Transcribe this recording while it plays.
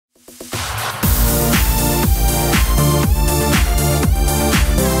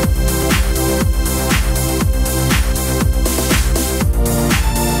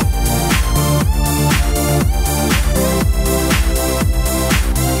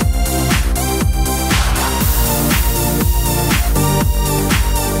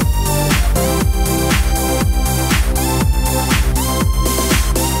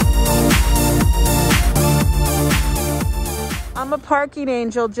parking,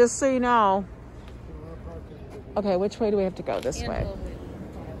 Angel, just so you know. Okay, which way do we have to go? This way.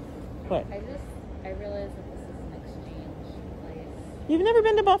 What? I realized that this is an exchange place. You've never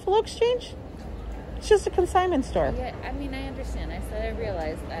been to Buffalo Exchange? It's just a consignment store. Yeah, I mean, I understand. I said I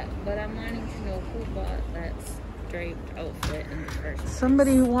realized that, but I'm wanting to know who bought that striped outfit in the first place.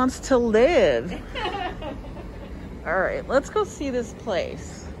 Somebody who wants to live. All right, let's go see this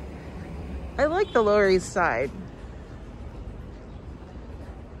place. I like the Lower East Side.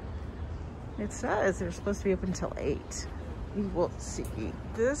 It says they're supposed to be open until 8. We will see.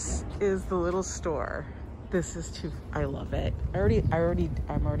 This is the little store. This is too, I love it. I'm already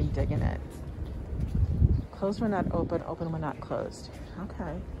digging it. Closed when not open, open when not closed.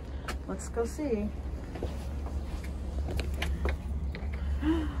 Okay, let's go see.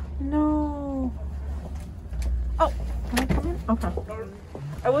 No. Oh, can I come in? Okay.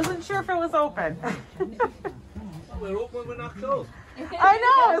 I wasn't sure if it was open. We're open, we're not closed. I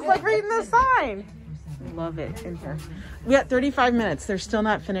know, it's like reading the sign. Love it in here. We got 35 minutes. They're still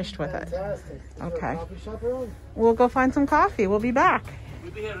not finished with it. Fantastic. Okay. We'll go find some coffee. We'll be back.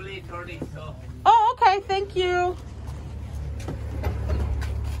 We'll be here at 8:30, so. Oh, okay. Thank you.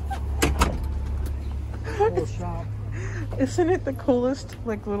 Cool shop. Isn't it the coolest,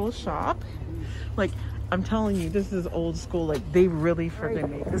 like, little shop? Like, I'm telling you, this is old school. Like, they really friggin'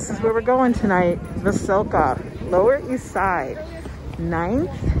 made. This is where we're going tonight. Veselka, Lower East Side,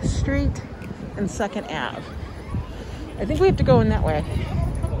 9th Street and 2nd Ave. I think we have to go in that way.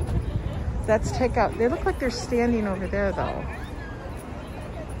 That's takeout. They look like they're standing over there, though.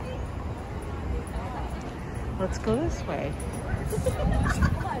 Let's go this way.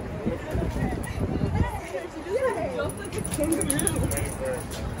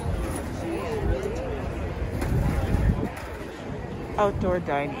 Outdoor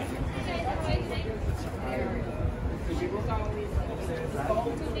dining.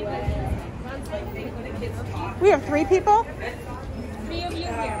 We have 3 people? 3 of you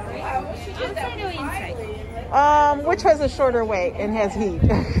here, right? Outside or inside? Which has a shorter wait and has heat?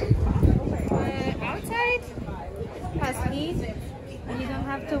 Outside has heat. You don't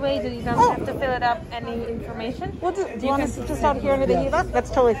have to wait and you don't have to fill it up any information. We'll do you want us to just out here under the heater? That's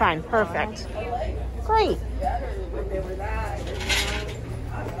totally fine. Perfect. Great.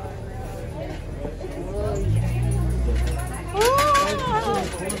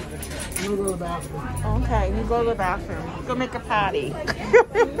 You go to the bathroom. Okay, you go to the bathroom. Go make a patty.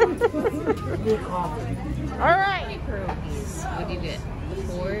 All right. What do you get?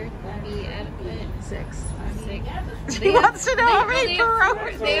 4 be adequate? 6. 6. She wants to know how many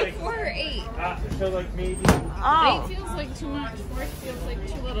pierogies. They have 4 or 8. So like maybe. Oh. 8 feels like too much. 4 feels like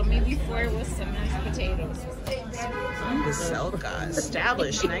too little. Maybe 4 with some mashed potatoes. Veselka,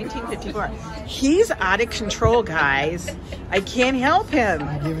 established 1954. He's out of control, guys. I can't help him.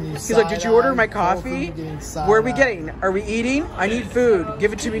 He's like, did you order my coffee? Where are we getting? Are we eating? I need food.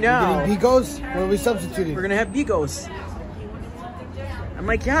 Give it to me now. Bigos? What are we substituting? We're gonna have bigos. I'm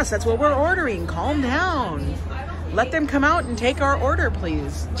like, yes, that's what we're ordering. Calm down. Let them come out and take our order,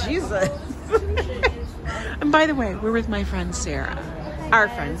 please. Jesus. And by the way, we're with my friend Sara. Our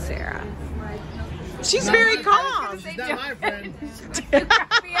friend Sara. She's very calm. She's not my friend. She doesn't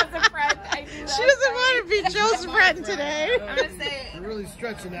want to be Joe's friend today. I'm gonna say You're really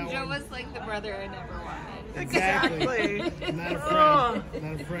stretching that Joe one. was like the brother I never wanted. Exactly. Not a friend.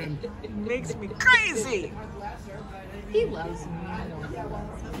 Not a friend. Makes me crazy. He loves me.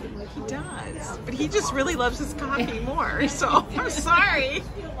 He does, but he just really loves his coffee more. So I'm sorry.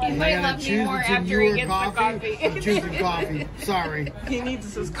 He might love me more after he gets the coffee. I'm choosing coffee. Sorry. He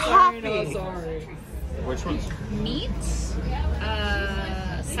needs his coffee. Sorry. Which ones? Meat,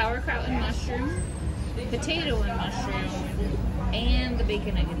 sauerkraut and mushroom, potato and mushroom, and the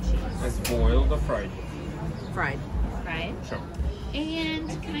bacon, egg, and cheese. It's boiled or fried? Fried. Fried. Sure. And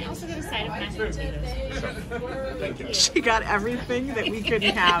can I also get a side of mashed potatoes? Sure. Thank you. She got everything that we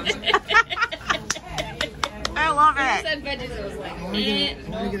couldn't have. I love I it. said veggies, I was like, Let me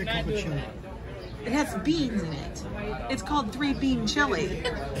get a cup of chili. It has beans in it. It's called 3-bean chili.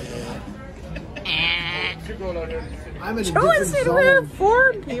 I'm in a Joe is different in rare zone.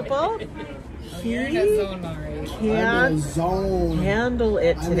 form, people. He I'm in a can't zone. handle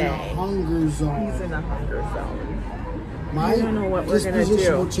it I'm in a today. hunger zone. He's in a hunger zone. My I don't know what we're gonna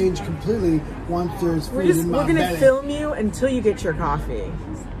disposition do. will change completely once there's food in my We're gonna belly. film you until you get your coffee.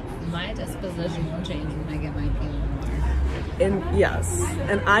 my disposition will change when I get my Pinot And yes,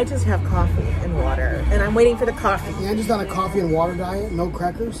 and I just have coffee and water, and I'm waiting for the coffee. Angie's on a coffee and water diet, no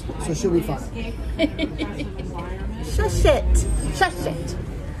crackers, so she'll be fine. Shush it. Shush it.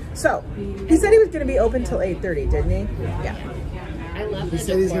 So, he said he was going to be open till 8:30, didn't he? Yeah. I I love He the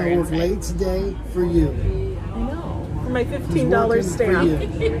said he's decor going to work inside. late today for you. I know. For my He's $15 working stamp. for you.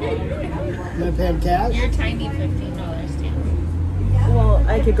 You going to pay him cash? Your tiny $15 stamp. Well,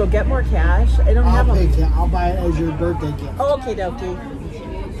 I could go get more cash. I don't have I'll pay them. cash. I'll buy it as your birthday gift. Oh, okay, dokie.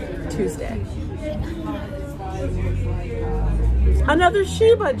 Tuesday. Another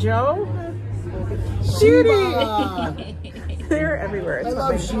Sheba, Joe. Shooting. Sheba! They're everywhere. I It's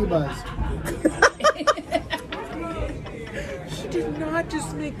love fine. Shebas. She did not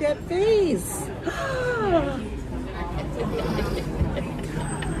just make that face.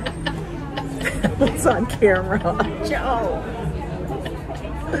 What's on camera? Joe.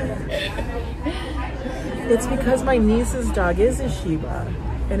 It's because my niece's dog is a Shiba,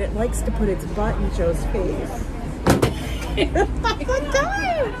 and it likes to put its butt in Joe's face. All the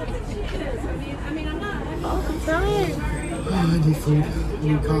time. All the time. Oh, I need food. I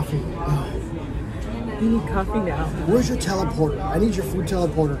need coffee. Oh. You need coffee now. Where's your teleporter? I need your food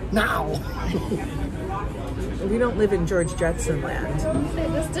teleporter now. We don't live in George Jetson land.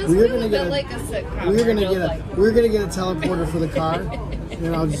 This does We're feel gonna a get bit a- like a sitcom. We're gonna real get life. a teleporter for the car.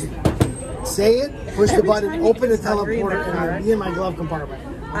 And I'll just say it, push the Every button, time open the you get hungry in the teleporter, car. and be in my glove compartment.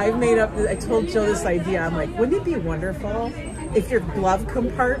 I told Joe this idea. I'm like, wouldn't it be wonderful if your glove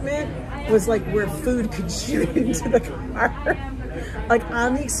compartment was like where food could shoot into the car? Like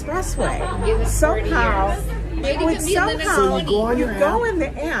on the expressway. Give it 40 Somehow, years. Maybe it could be in the next So you go on you your go app, in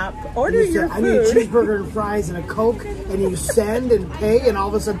the app, order you say, your I need a food. cheeseburger and fries and a Coke, and you send and pay, and all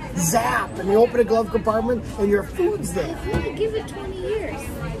of a sudden, zap, and you open a glove compartment, and your food's there. Yeah, give it 20 years.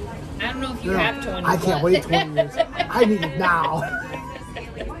 I don't know if you No, have 20. I can't wait 20 years. I need it now.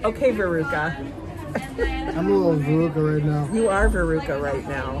 Okay, Veruca. I'm a little Veruca right now. You are Veruca right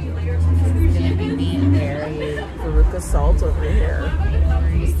now. It's gonna be me and Mary. Veruca Salt over here.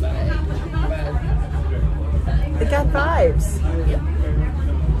 It got vibes.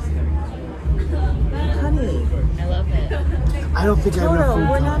 Honey. I love it. I don't think I have enough Toto, food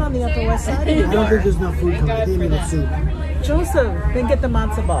we're coming. not on the Upper West Side I don't think anymore. there's enough food coming. They need a soup. Joseph, then get the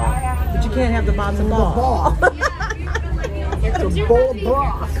matzo ball. But you can't have the matzo The ball. ball. Here It's comes a your bowl of coffee.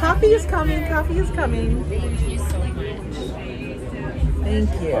 broth. Coffee is coming. Coffee is coming. Thank you so much. Thank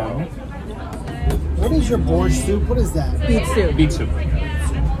you. What is your borscht soup? What is that? Beet soup. Beet soup.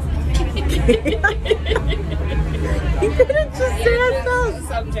 You could have just said The those.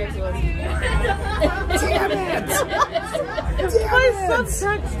 subject was. Damn it! My Damn it!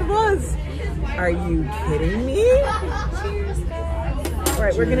 subtext was, are you kidding me? Cheers, guys. All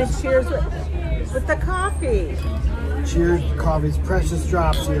right, we're going to cheers with the coffee. Cheers, coffee's precious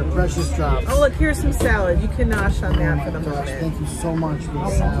drops here. Precious drops. Oh, look, here's some salad. You can nosh on Oh that my for the gosh, moment. thank you so much for the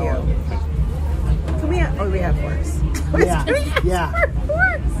Thank salad. you. Can we have, oh, we have forks. Yeah, yeah.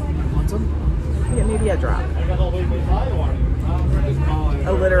 Forks. Want some? Yeah, maybe a drop.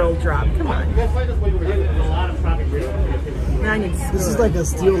 A literal drop. Come on. Now I need spoon. This is like a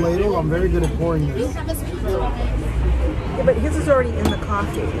steel ladle. I'm very good at pouring You this. have a spoon. Yeah, but his is already in the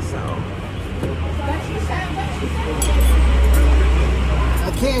coffee, so.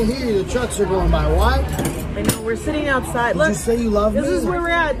 I can't hear you. The trucks are going by. What? I know, we're sitting outside. Did Look, you say you love this me? is where we're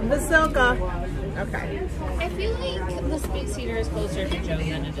at. Veselka. Okay. I feel like the space heater is closer to Joe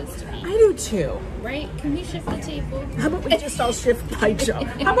than it is to me. I do too. Right? Can we shift the table? How about we just all shift by Joe?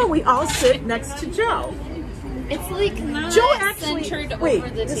 How about we all sit next to Joe? It's like not Joe actually, centered wait, over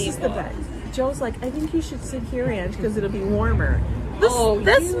the this table. is the best. Joe's like, I think you should sit here, Ange, because it'll be warmer. This, Oh,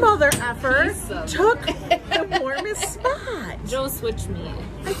 this you mother effer piece of- took the warmest spot. Joe switched me.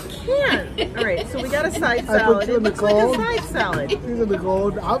 I can't. All right, so we got a side I salad. put you It in the looks like a cold. side salad. These are the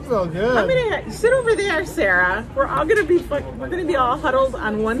gold. I feel good. I'm gonna sit over there, Sarah. We're all gonna be we're gonna be all huddled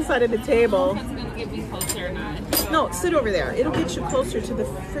on one side of the table. It's gonna get me closer or not. No, sit over there. It'll get you closer to the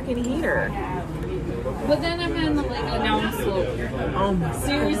freaking heater. But then I'm in like a down slope. Oh my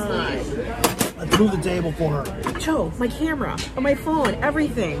Seriously. I threw the table for her. God. Joe, my camera, my phone,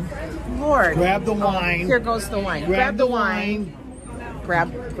 everything. Lord. Grab the wine. Here goes the wine. Grab the wine.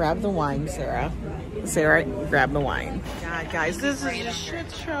 Grab the wine, Sarah. Sarah, grab the wine. God, guys, this is a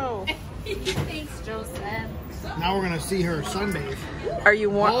shit show. Thanks, Joseph. Now we're gonna see her sunbathe. Are you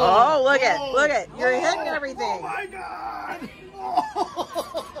warm? Oh, look at. You're hitting everything. Oh my God!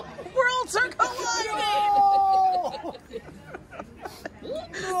 Worlds are colliding. Oh,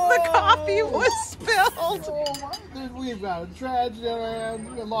 The coffee was spilled. oh my, we've got a tragedy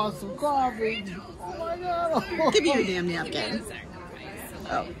and we lost some coffee. Oh my God! Give me your damn napkin.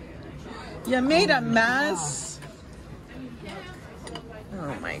 Oh. You made a mess.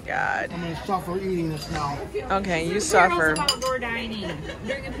 Oh my God. I'm gonna suffer eating this now. Okay, you suffer. Outdoor dining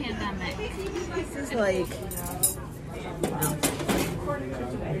during a pandemic. This is like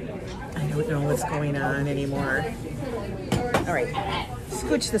know what's going on anymore. All right,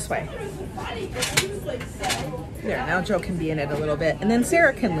 scooch this way. There, now Joe can be in it a little bit, and then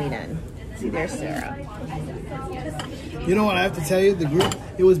Sara can lean in. See, there's Sara. You know what I have to tell you? The group,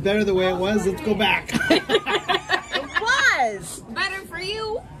 it was better the way it was. Let's go back. It was Better for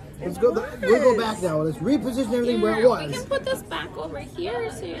you. Let's go. We'll go back now. Let's reposition everything where it We was. can put this back over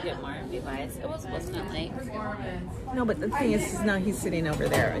here so you get more of you guys. Wasn't it like... no, but the thing is now he's sitting over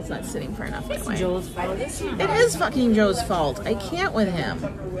there. He's not sitting for enough anyway. Joe's fault. It is fucking Joe's fault. I can't with him.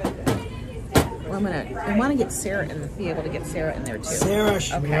 Well, I want to get Sara and be able to get Sara in there too. Sara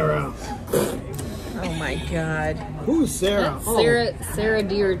Schmera. Oh my God. Who's Sara? Sara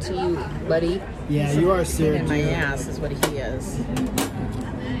dear to you, buddy. Yeah, you are Sara. In my ass is what he is.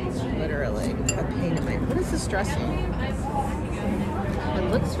 Literally a pain in my. What is this dressing?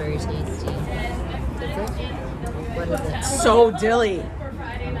 It looks very tasty. Is it? What is it? So dilly.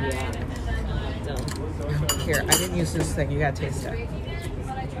 Yeah. Here, I didn't use this thing. You gotta taste it.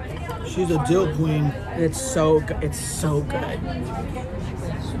 She's a dill queen. It's so good. It's so good.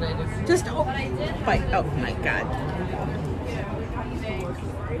 Just bite. Oh my God.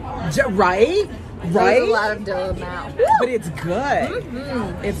 Right? Right? There's a lot of dill now. But it's good.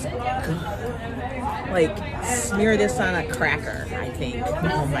 It's good. Like, smear this on a cracker, I think.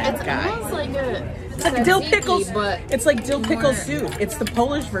 Oh my It's God. almost like a It's like dill tzatziki, pickles. but It's like dill pickle more. soup. It's the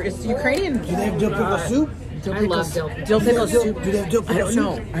Polish version. It's the Ukrainian. Do they have dill pickle soup? Dill I pickle love soup. dill Dill pickle soup. Do they have dill I pickle don't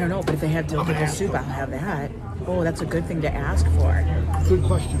soup? know. I don't know. But if they have dill pickle soup, I'll have that. Oh, that's a good thing to ask for. Good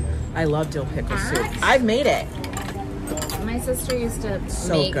question. I love dill pickle soup. I've made it. My sister used to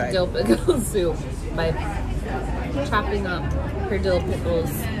So make good. dill pickle soup by chopping up her dill pickles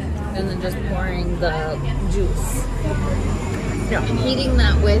and then just pouring the juice Yeah. and eating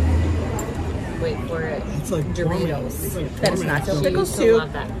that with, wait for it, It's like Doritos. It's like That is not dill She pickle used to soup.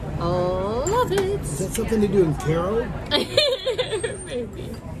 love that. Oh, love it. Is that something they do in Caro? Maybe.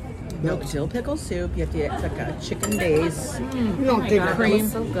 No, dill pickle soup. You have to get like a chicken base. You don't take God, a that cream.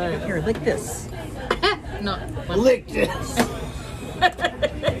 was so good. Here, lick this. No. lick this.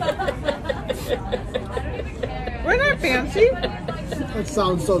 We're not fancy. That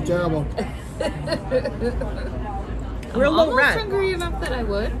sounds so terrible. We're a little Almost red. hungry enough that I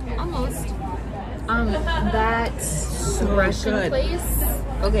would. Almost. That Russian good. place.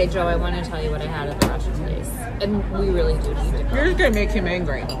 Okay, Joe, I want to tell you what I had at the Russian place. And we really do need to go. You're just gonna make him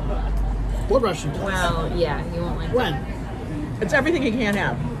angry. What Russian place? Well, yeah, you won't like When? It's everything he can't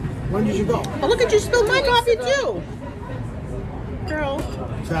have. When did you go? Oh, look at you spilled my coffee too. Girl.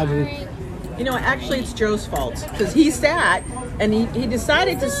 Tragedy. You know, actually it's Joe's fault. Because he sat and he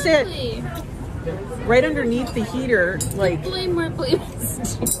decided to sit right underneath the heater. Like, Blame more,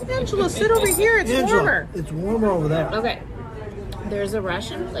 please. Angela, sit over here. It's Angela, warmer. it's warmer over there. Okay. There's a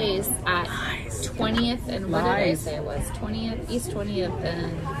Russian place at 20th and what did I say it was? 20th, East 20th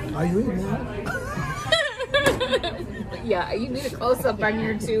and... Are you eating that? Yeah, you need a close-up on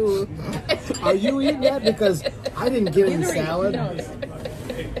your too. Are you eating that? Because I didn't get any salad.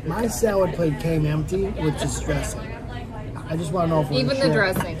 My salad plate came empty with just dressing. I just want to know if we're Even gonna the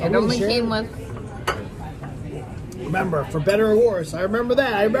share. dressing. Are It we only gonna came share? with... Remember, for better or worse. I remember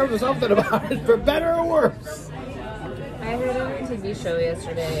that. I remember something about it. For better or worse. I heard on a TV show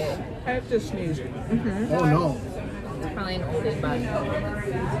yesterday. I have to sneeze. Oh no. It's probably an oldie, but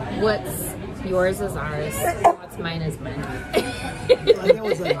what's yours is ours. What's mine is mine. Like that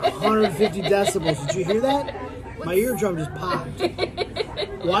was like 150 decibels. Did you hear that? My eardrum just popped.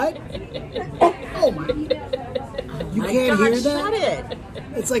 What? Oh my. You can't hear that? Shut it.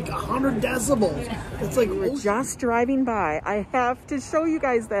 It's like 100 decibels. It's like We're just driving by. I have to show you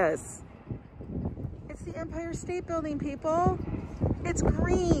guys this. It's the Empire State Building, people. It's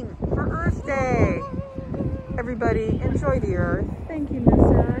green for Earth Day. Everybody, enjoy the Earth. Thank you, Miss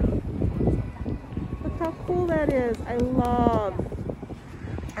Sara. Look how cool that is. I love.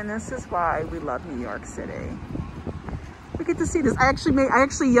 And this is why we love New York City. We get to see this. I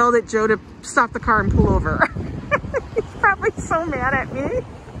actually yelled at Joe to stop the car and pull over. He's probably so mad at me.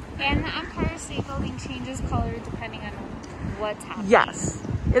 And the Empire State Building changes color depending on what's happening. Yes,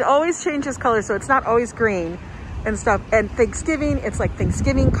 it always changes color, so it's not always green and stuff. And Thanksgiving, it's like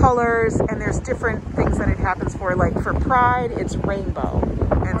Thanksgiving colors, and there's different things that it happens for. Like for Pride, it's rainbow and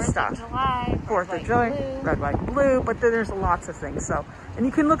 4th stuff. of July, 4th white, of July, blue. red, white, blue. But then there's lots of things. So, and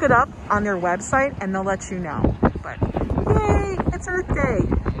you can look it up on their website, and they'll let you know. But yay, it's Earth Day.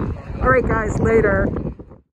 All right, guys, later.